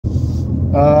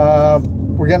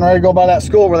We're getting ready to go by that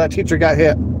school where that teacher got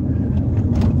hit.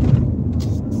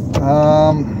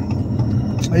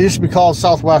 It used to be called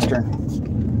Southwestern,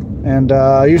 and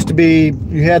it used to be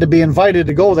you had to be invited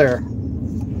to go there.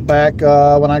 Back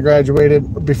when I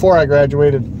graduated, before I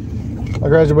graduated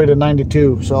in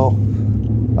 '92. So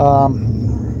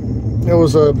it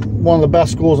was one of the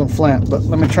best schools in Flint. But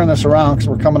let me turn this around because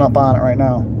we're coming up on it right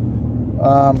now.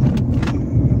 I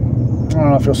don't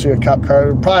know if you'll see a cop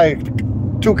car. Probably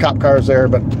 2 cop cars there,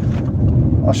 but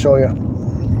I'll show you.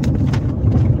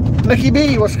 Nikki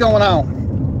B, what's going on?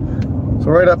 So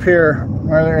right up here,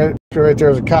 right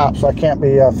there's a cop, so I can't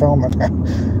be filming.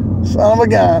 Son of a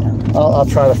gun. I'll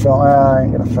try to film. I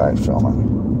ain't gonna try to film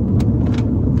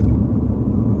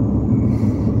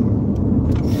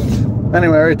it.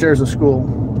 Anyway, right there's the school.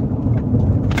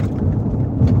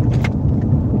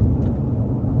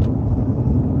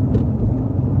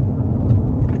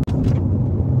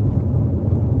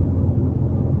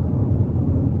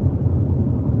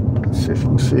 See if you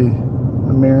can see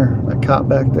the mirror, that cop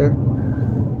back there.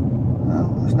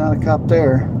 No, there's not a cop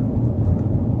there.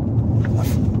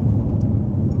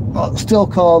 Well, it's still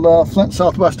called Flint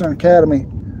Southwestern Academy.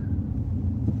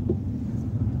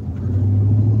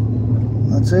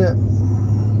 That's it.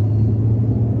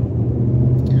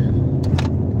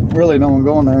 Really no one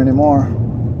going there anymore.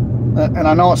 And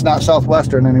I know it's not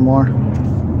Southwestern anymore.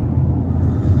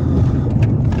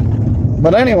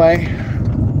 But anyway,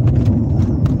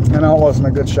 I know it wasn't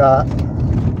a good shot.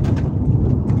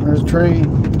 There's a tree.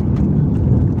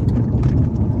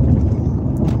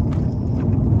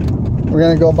 We're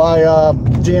gonna go by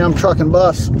GM truck and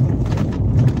bus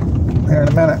here in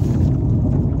a minute.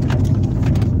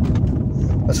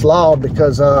 It's loud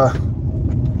because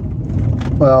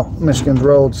well, Michigan's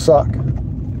roads suck.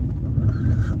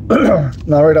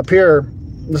 Now right up here,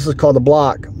 this is called the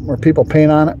block, where people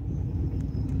paint on it.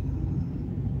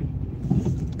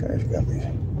 Guys,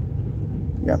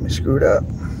 you got me screwed up.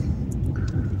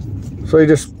 So you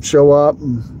just show up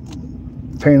and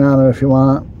paint on it if you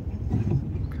want.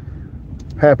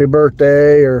 Happy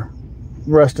birthday or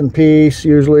rest in peace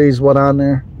usually is what on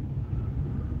there.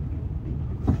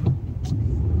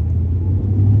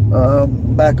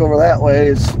 Back over that way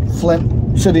is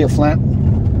Flint, city of Flint.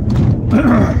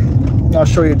 I'll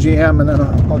show you GM and then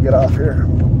I'll get off here.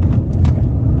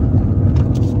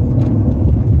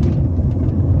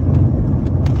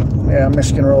 Yeah,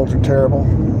 Michigan roads are terrible.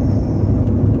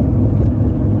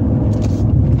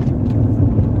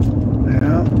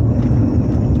 Yeah.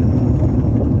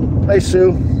 Hey,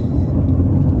 Sue.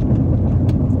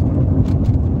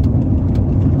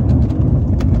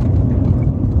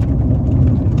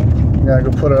 Gotta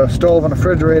go put a stove and a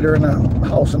refrigerator in a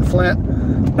house in Flint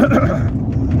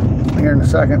here in a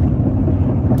second.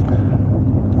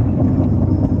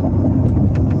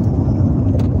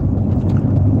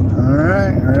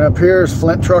 Alright, right up here is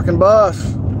Flint Truck and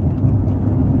Bus.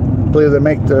 I believe they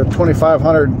make the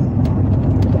 2500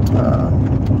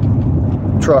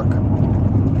 truck.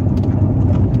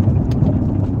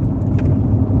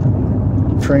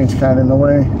 Train's kind of in the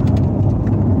way.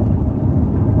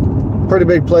 Pretty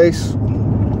big place.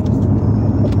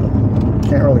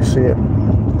 Can't really see it.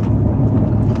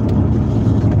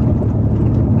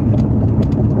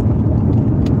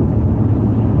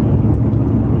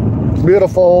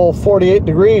 Beautiful 48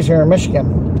 degrees here in Michigan.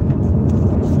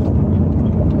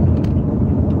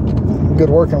 Good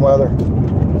working weather.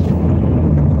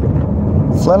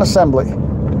 Flint Assembly.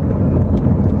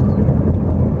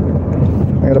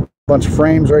 I got a bunch of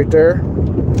frames right there.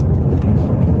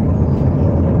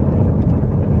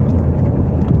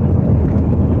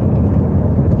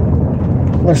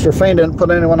 Mr. Fain didn't put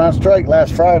anyone on strike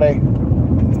last Friday,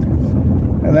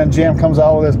 and then GM comes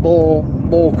out with this bull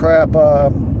crap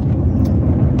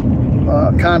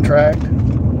contract. I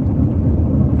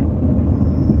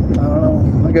don't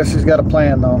know. I guess he's got a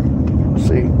plan though. We'll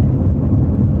see.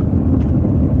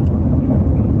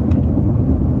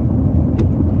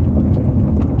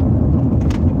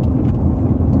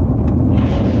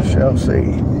 Shall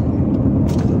see.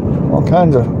 All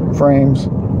kinds of frames.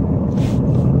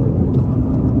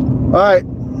 All right,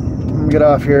 let me get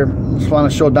off here. Just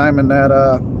want to show Diamond that,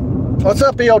 what's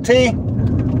up, EOT?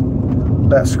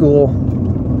 That school.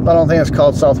 I don't think it's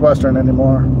called Southwestern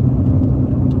anymore.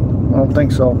 I don't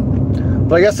think so.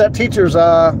 But I guess that teacher's,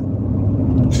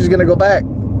 she's going to go back.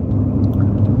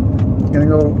 Going to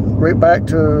go right back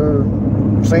to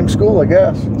same school, I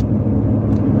guess. I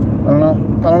don't know.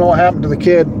 I don't know what happened to the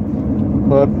kid,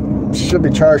 but she should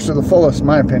be charged to the fullest, in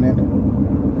my opinion.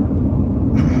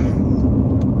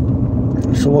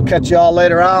 So we'll catch y'all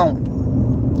later on.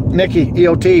 Nikki,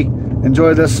 EOT,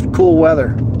 enjoy this cool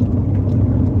weather.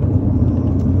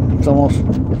 It's almost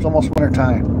winter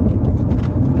time.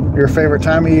 Your favorite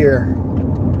time of year.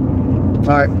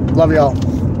 All right, love y'all.